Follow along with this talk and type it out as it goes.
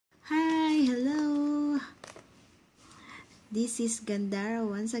This is Gandara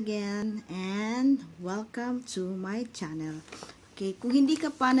once again and welcome to my channel. Okay, kung hindi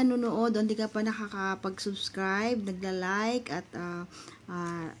ka pa nanonood, hindi ka pa nakakapag-subscribe, nagla-like at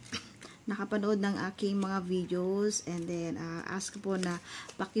nakapanood ng aking mga videos, and then ask po na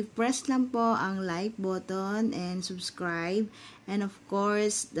paki-press lang po ang like button and subscribe, and of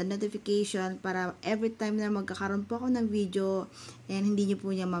course the notification para every time na magkakaroon po ako ng video and hindi niyo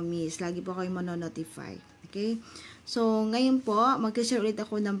po niya ma-miss, lagi po kayo mano-notify. Okay, so ngayon po mag-share ulit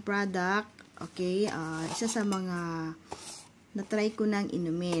ako ng product. Okay, isa sa mga na-try ko nang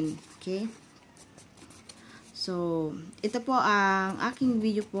inumin. Okay, so, ito po ang aking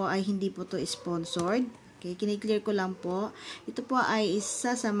video po ay hindi po to sponsored. Okay, kiniklear ko lang po. Ito po ay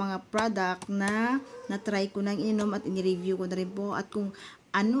isa sa mga product na na-try ko nang inom at in-review ko na rin po at kung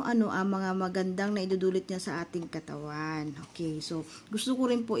ano-ano ang mga magandang na idudulot niya sa ating katawan. Okay, so gusto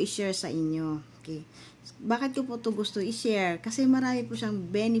ko rin po i-share sa inyo. Okay, bakit ko po to gusto i-share? Kasi marami po siyang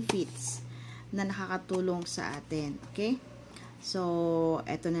benefits na nakakatulong sa atin. Okay, so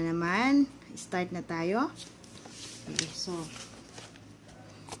eto na naman. Start na tayo. Okay, so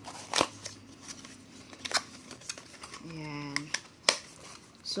ayan.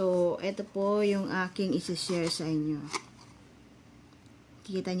 So, ito po yung aking isi-share sa inyo.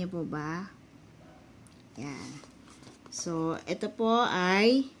 Kita niyo po ba? Ayan. So, ito po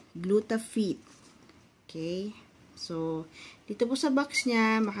ay Glutafit. Okay. So, dito po sa box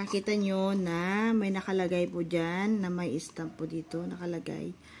niya, makakita nyo na may nakalagay po dyan, na may stamp po dito,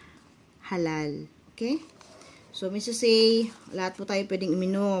 nakalagay halal. Okay? So, means to say, lahat po tayo pwedeng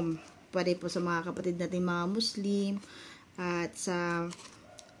uminom. Pwede po sa mga kapatid natin mga Muslim at sa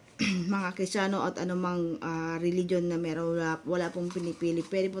mga Kristiyano at anumang religion na meron, wala pong pinipili.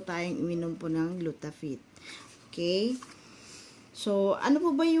 Pwede po tayong uminom po ng Glutafit. Okay? So, ano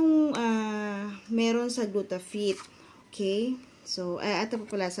po ba yung meron sa Glutafit? Okay? So, ito po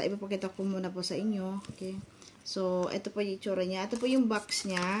pala, ipapakita ko muna po sa inyo. Okay? So, ito po yung itsura niya. Ito po yung box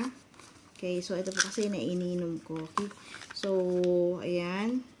niya. Okay, so ito po kasi na iniinom ko. Okay? So,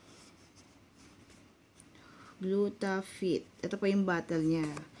 ayan. Glutafit. Ito po yung bottle niya.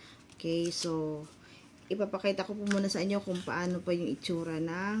 Okay, so ipapakita ko po muna sa inyo kung paano pa yung itsura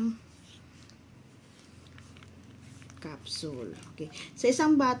ng capsule. Okay. Sa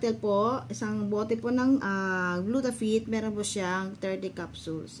isang bottle po, isang bote po ng Glutafit, meron po siyang 30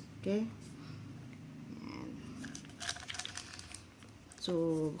 capsules. Okay?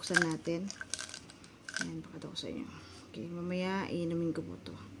 So, buksan natin. Ayan, pakita ko sa inyo. Okay, mamaya, iinumin ko po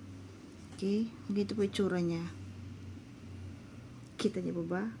to. Okay, dito po yung tsura niya. Kita niyo po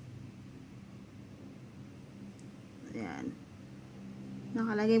ba? Ayan.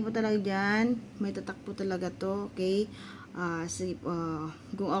 Nakalagay po talaga dyan. May tatak po talaga to. Okay.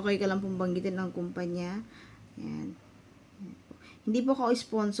 Kung okay ka lang pong banggitin ng kumpanya. Ayan. Hindi po ako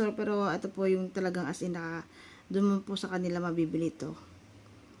sponsor, pero ito po yung talagang as in doon po sa kanila mabibili to.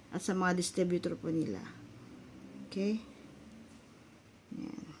 At sa mga distributor po nila. Okay?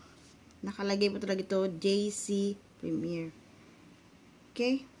 Ayan. Nakalagay po talaga ito, JC Premier.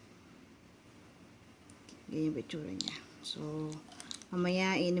 Okay? Ganyan po itsura niya. So,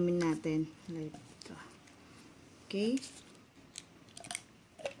 mamaya inumin natin. Ito. Okay?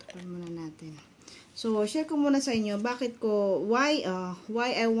 Tapan muna natin. So, share ko muna sa inyo why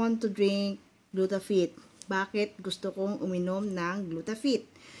I want to drink Glutafit. Bakit gusto kong uminom ng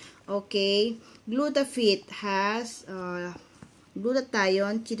Glutafit? Okay, Glutafit has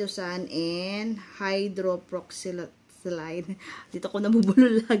glutathione, chitosan, and hydroxyproline. Dito ko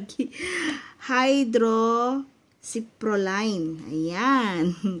nabubulol lagi. Hydroxyproline.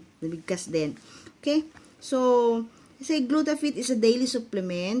 Ayan. Nabigkas din. Okay, so say Glutafit is a daily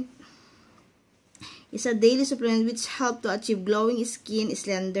supplement. It's a daily supplement which help to achieve glowing skin,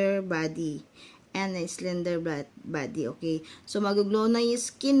 slender body. And a slender body, okay? So, mag-glow na yung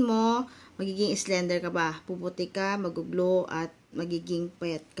skin mo, magiging slender ka pa. Puputi ka, mag-glow, at magiging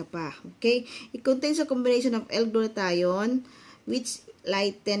payat ka pa, okay? It contains a combination of L-glutathione, which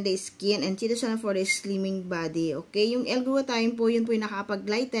lighten the skin, and chitosan for the slimming body, okay? Yung L-glutathione po, yun po yung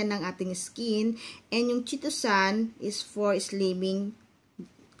nakakapag-lighten ng ating skin, and yung chitosan is for slimming,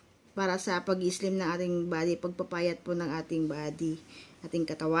 para sa pag-slim ng ating body, pagpapayat po ng ating body, ating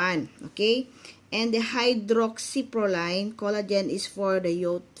katawan, okay? And the hydroxyproline collagen is for the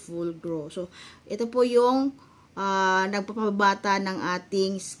youthful growth. So, ito po yung nagpapabata ng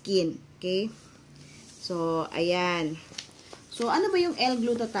ating skin, okay? So, ayan. So, ano ba yung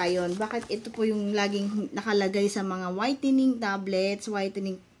L-glutathione? Bakit ito po yung laging nakalagay sa mga whitening tablets,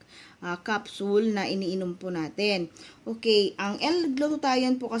 whitening capsule na iniinom po natin? Okay, ang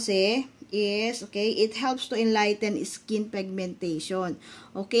L-glutathione po kasi is, okay, it helps to enlighten skin pigmentation.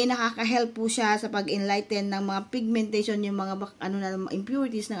 Okay, nakaka-help po siya sa pag-enlighten ng mga pigmentation, yung mga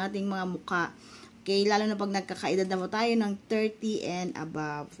impurities ng ating mga mukha. Okay, lalo na pag nagkakaedad na po tayo ng 30 and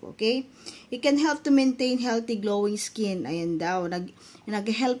above. Okay, it can help to maintain healthy glowing skin. Ayan daw,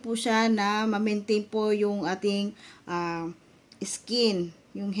 nag-help po siya na ma-maintain po yung ating skin,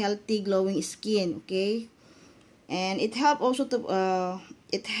 yung healthy glowing skin. Okay, and it help also to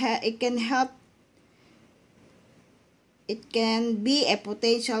it can be a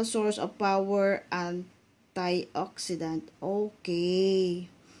potential source of power antioxidant.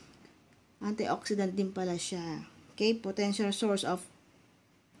 Okay, antioxidant din pala siya. Okay, potential source of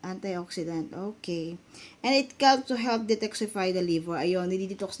antioxidant. Okay, and it helps to help detoxify the liver. Ayun,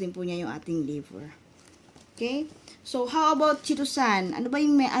 nidetox din po niya yung ating liver. Okay, so how about chitosan? Ano ba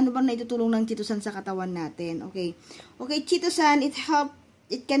na itutulong ng chitosan sa katawan natin? Okay, chitosan,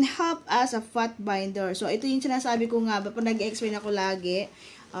 it can help as a fat binder. So, ito yung sinasabi ko nga, pa nag-explain ako lagi,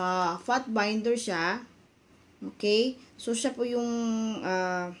 fat binder siya. Okay? So, siya po yung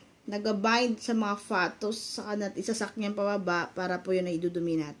nag-bind sa mga fat, tapos isasak niyan pababa para po yun na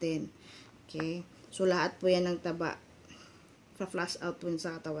idudumi natin. Okay? So, lahat po yan ng taba. Pa-flush out po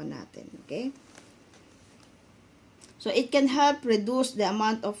sa katawan natin. Okay? So, it can help reduce the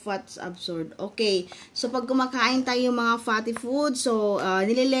amount of fats absorbed. Okay. So, pag kumakain tayo ng mga fatty food, so,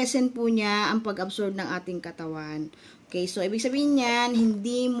 nililesen po niya ang pag-absorb ng ating katawan. Okay. So, ibig sabihin niyan,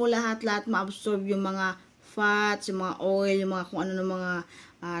 hindi mo lahat-lahat ma-absorb yung mga fats, yung mga oil, yung mga kung ano ng mga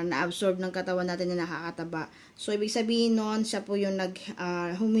na-absorb ng katawan natin na nakakataba. So, ibig sabihin nun, siya po yung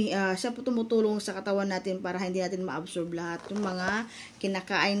siya po tumutulong sa katawan natin para hindi natin ma-absorb lahat yung mga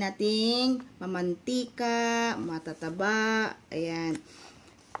kinakain nating mamantika, matataba, ayan.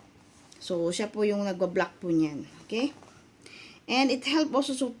 So, siya po yung nagwa-block po niyan. Okay? And it helps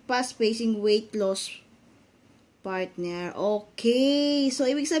also to fast-pacing weight loss partner. Okay. So,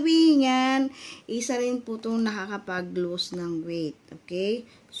 ibig sabihin yan, isa rin po itong nakakapag-lose ng weight. Okay?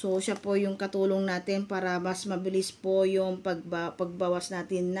 So, siya po yung katulong natin para mas mabilis po yung pagbawas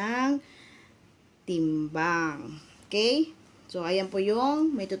natin ng timbang. Okay? So, ayan po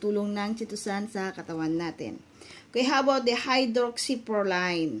yung may tutulong ng chitosan sa katawan natin. Okay, how about the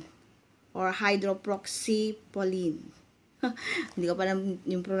hydroxyproline or hydroproxyproline? Hindi ko pa alam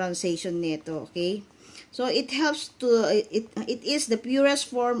yung pronunciation nito. Okay? So, it helps to, it is the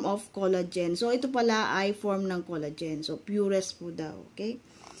purest form of collagen. So, ito pala ay form ng collagen. So, purest po daw. Okay?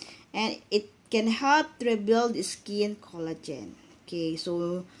 And it can help to rebuild skin collagen. Okay?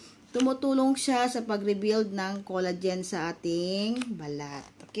 So, tumutulong siya sa pag-rebuild ng collagen sa ating balat.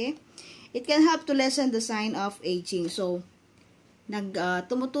 Okay? It can help to lessen the sign of aging. So,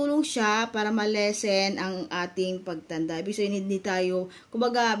 tumutulong siya para ma-lessen ang ating pagtanda. Ibig sabihin, hindi tayo,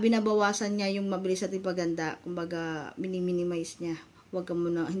 kumbaga, binabawasan niya yung mabilis nating paganda. Kumbaga, minimize niya.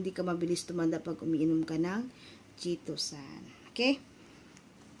 Hindi ka mabilis tumanda pag umiinom ka ng chitosan. Okay?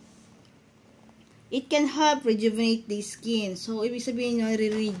 It can help rejuvenate the skin. So, ibig sabihin nyo,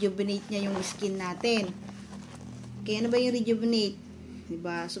 re-rejuvenate niya yung skin natin. Okay, ano ba yung rejuvenate?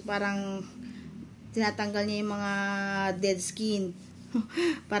 Diba? So, parang tinatanggal niya yung mga dead skin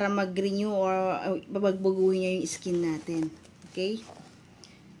para mag-renew or babagbaguhin niya yung skin natin. Okay?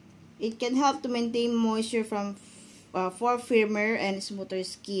 It can help to maintain moisture for firmer and smoother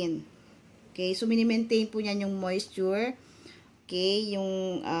skin. Okay? So, mini-maintain po niyan yung moisture. Okay?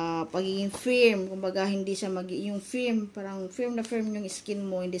 Yung pagiging firm. Kumbaga, hindi siya yung firm. Parang firm na firm yung skin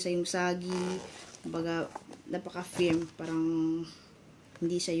mo. Hindi siya yung sagi. Kumbaga, napaka-firm. Parang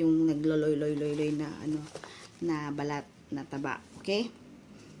hindi siya yung nagloloy-loy-loy na na balat na taba. Okay?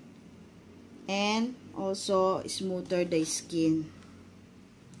 And also smoother the skin.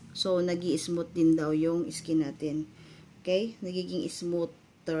 So nagi-smooth din daw yung skin natin. Okay? Nagiging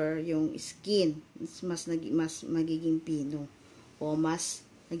smoother yung skin. Mas magiging pino. O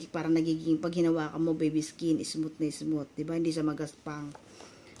parang nagiging pag hinawakan mo baby skin, smooth na smooth, 'di ba? Hindi siya magaspang.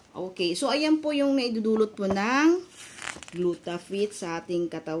 Okay, so ayan po yung naidudulot po ng Glutafit sa ating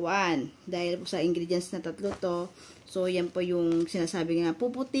katawan. Dahil po sa ingredients na tatlo to, so yan po yung sinasabi nga,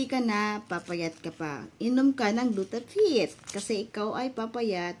 puputi ka na, papayat ka pa. Inom ka ng Glutafit kasi ikaw ay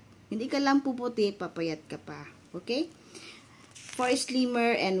papayat. Hindi ka lang puputi, papayat ka pa. Okay? For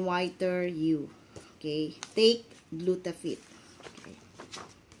slimmer and whiter you. Okay? Take Glutafit. Okay.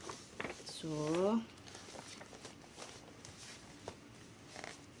 So,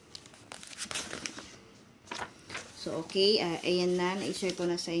 okay, ayan na, na-share ko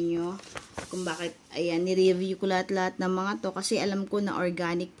na sa inyo kung bakit, ayan, ni-review ko lahat-lahat ng mga to kasi alam ko na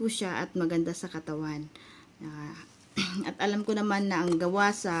organic po siya at maganda sa katawan. At alam ko naman na ang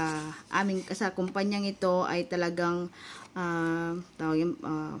gawa sa sa kumpanyang ito ay talagang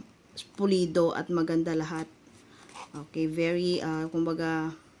pulido at maganda lahat. Okay, very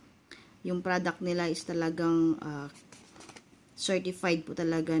kumbaga yung product nila is talagang certified po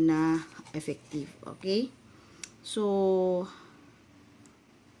talaga na effective. Okay? So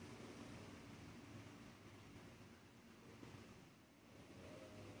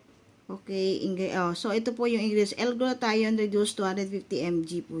okay, so ito po yung ingredients. L-glutathione reduced to 150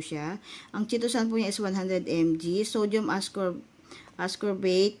 mg po siya. Ang chitosan po niya is 100 mg. Sodium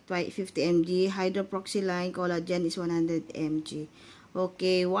ascorbate 50 mg. Hydroxyline collagen is 100 mg.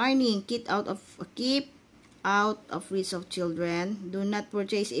 Okay, warning, keep out of reach of children. Do not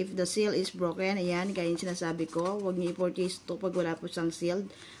purchase if the seal is broken. Ayan, gaya yung sinasabi ko. Huwag niyo i-purchase ito pag wala po siyang sealed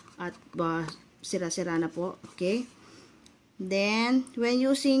at sira-sira na po. Okay? Then, when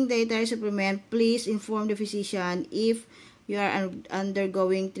using dietary supplement, please inform the physician if you are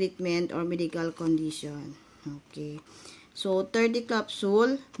undergoing treatment or medical condition. Okay. So, 30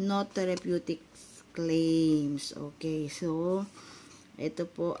 capsule, no therapeutic claims. Okay. So, ito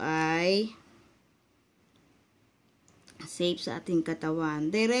po ay safe sa ating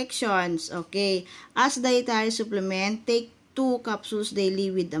katawan. Directions. Okay. As dietary supplement, take 2 capsules daily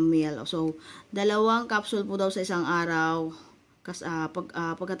with a meal. So, 2 capsule po daw sa isang araw. Kasi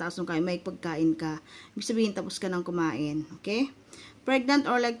pagkataas ng kain, may pagkain ka. Ibig sabihin, tapos ka nang kumain. Okay? Pregnant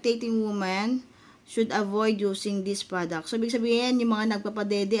or lactating woman should avoid using this product. So, ibig sabihin, yung mga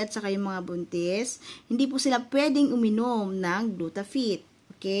nagpapadede at saka yung mga buntis, hindi po sila pwedeng uminom ng Glutafit.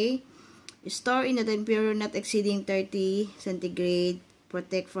 Okay? Store in a temperature not exceeding 30 centigrade.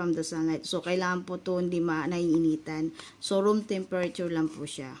 Protect from the sunlight. So, kailangan po ito hindi naiinitan. So, room temperature lang po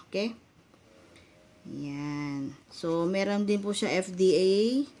siya. Okay? Yan. So, meron din po siya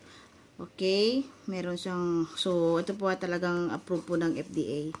FDA. Okay? Meron siyang, so, ito po talagang approve po ng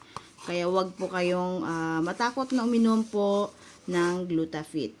FDA. Kaya, wag po kayong matakot na uminom po ng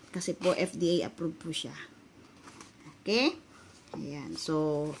Glutafit. Kasi po, FDA approved po siya. Okay? Ayan.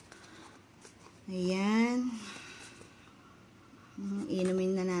 So, ayan.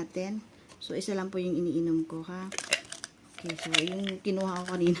 Inumin na natin. So, isa lang po yung iniinom ko, ha? Okay, so, yung kinuha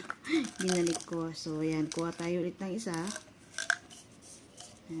ko kanina, binalik ko. So, ayan, kuha tayo ulit ng isa.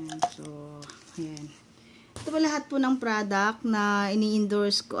 Ayan, so, ayan. Ito pa lahat po ng product na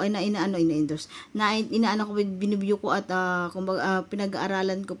ini-endorse ko, ay na ini-endorse, na inaano ko, binibigyo ko at kumbaga,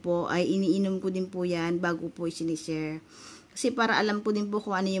 pinag-aaralan ko po, ay iniinom ko din po yan bago po i-share. Kasi para alam po din po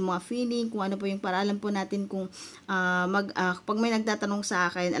kung ano yung mga feeling, kung ano po yung para alam po natin kung pag may nagtatanong sa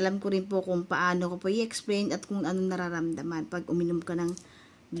akin, alam ko rin po kung paano ko po i-explain at kung anong nararamdaman pag uminom ka ng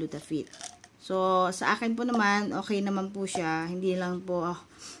Glutafit. So, sa akin po naman, okay naman po siya. Hindi lang po,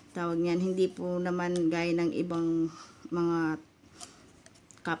 tawag niyan, hindi po naman gaya ng ibang mga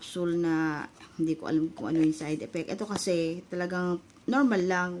capsule na hindi ko alam kung ano yung side effect. Ito kasi talagang normal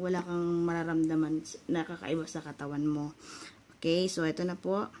lang, wala kang mararamdaman na kakaiba sa katawan mo. Okay, so ito na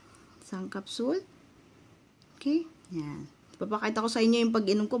po, isang capsule. Okay, yan. Papakita ko sa inyo yung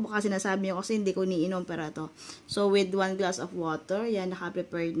pag-inom ko, baka sinasabi nyo kasi hindi ko niinom, pero ito. So, with 1 glass of water, yan,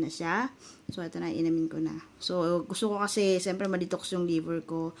 naka-prepared na siya. So, ito na, inamin ko na. So, gusto ko kasi, siyempre, ma-detox yung liver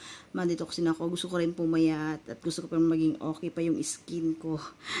ko, ma-detoxin ako, gusto ko rin pumayat, at gusto ko pa maging okay pa yung skin ko.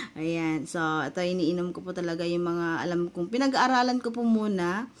 Ayan, so, ito, iniinom ko po talaga yung mga, alam kong, pinag-aaralan ko po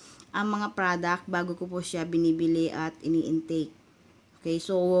muna ang mga product bago ko po siya binibili at ini-intake. Okay,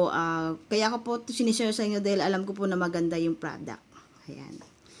 so, kaya ko po ito sinishare sa inyo dahil alam ko po na maganda yung product. Ayan.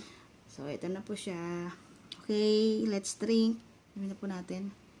 So, ito na po siya. Okay, let's drink. Inumin na po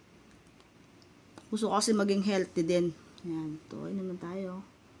natin. Gusto ko kasi maging healthy din. Ayan, ito, inumin tayo.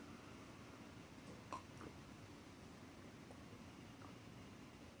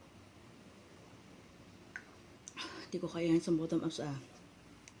 Hindi ko kaya yan sa bottom ups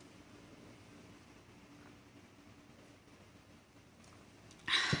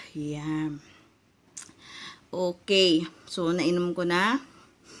Yan. Okay. So, nainom ko na.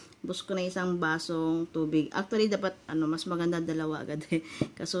 Bus ko na isang basong tubig. Actually, dapat, mas maganda 2 agad eh.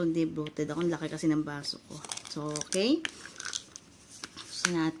 Kaso, hindi bloated. Ako, laki kasi ng baso ko. So, okay.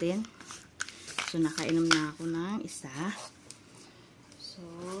 So, natin. So, nakainom na ako ng isa. So,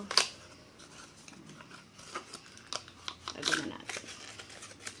 lagyan na natin.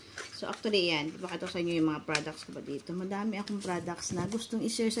 So, actually, yan. Ipakita ko sa inyo yung mga products ko ba dito. Madami akong products na gustong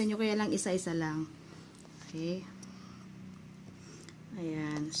i-share sa inyo. Kaya lang, isa-isa lang. Okay.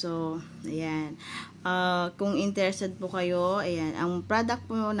 Ayan. So, ayan. Kung interested po kayo, ayan. Ang product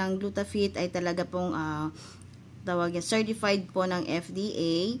po ng Glutafit ay talaga pong, tawag yan, certified po ng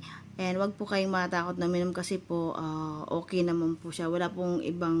FDA. And wag po kayong matakot na uminom kasi po okay naman po siya. Wala pong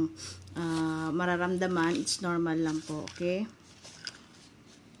ibang mararamdaman. It's normal lang po, okay?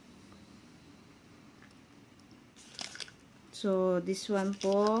 So, this one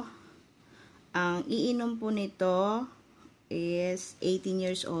po, ang iinom po nito is 18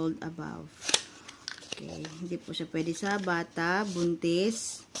 years old above. Okay, hindi po siya pwede sa bata,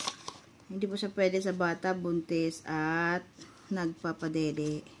 buntis. Hindi po siya pwede sa bata, buntis, at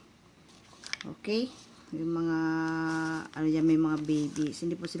nagpapadede. Okay? Yung mga, ano yan, may mga babies.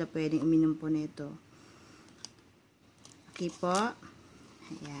 Hindi po sila pwedeng uminom po nito. Okay po?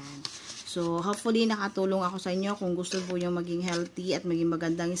 Ayan. So, hopefully, nakatulong ako sa inyo kung gusto po yung maging healthy at maging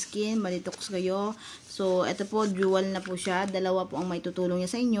magandang skin, malitox kayo. So, ito po, dual na po siya. Dalawa po ang may tutulong niya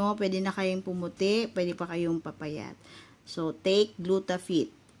sa inyo. Pwede na kayong pumuti, pwede pa kayong papayat. So, take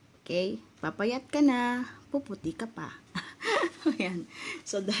Glutafit. Okay? Papayat ka na, puputi ka pa. Ayan.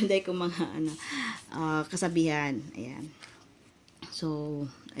 So, daday ko mga kasabihan. Ayan. So,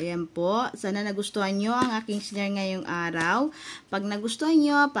 ayan po. Sana nagustuhan nyo ang aking share ngayong araw. Pag nagustuhan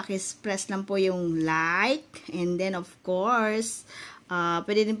nyo, press lang po yung like. And then, of course,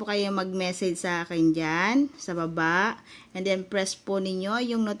 pwede din po kayo mag-message sa akin dyan, sa baba. And then, press po ninyo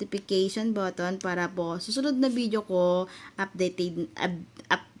yung notification button para po susunod na video ko, updated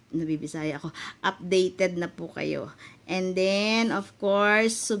na po kayo. And then, of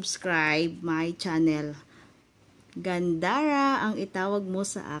course, subscribe my channel. Gandara ang itawag mo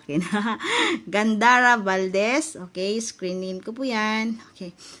sa akin. Gandara Valdez. Okay, screen name ko po yan.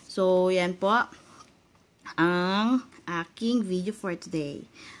 Okay, so yan po ang aking video for today.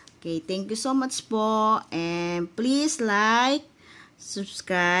 Okay, thank you so much po. And please like,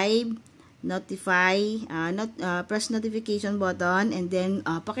 subscribe, press notification button, and then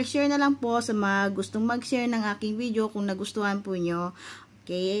pakishare na lang po sa mga gustong mag-share ng aking video kung nagustuhan po nyo.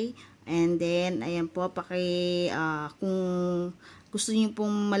 Okay? And then, ayan po, kung gusto niyo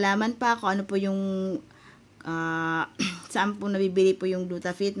pong malaman pa kung ano po yung saan po nabibili po yung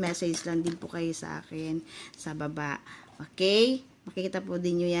Glutafit, message lang din po kayo sa akin sa baba. Okay? Makikita po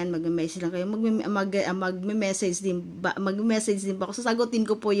din nyo yan, mag-message lang kayo, mag-message din po ako, sasagutin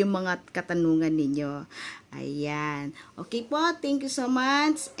ko po yung mga katanungan ninyo. Ayan. Okay po, thank you so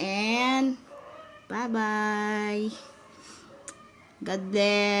much, and bye-bye. God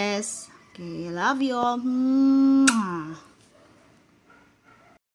bless. Okay, love you all.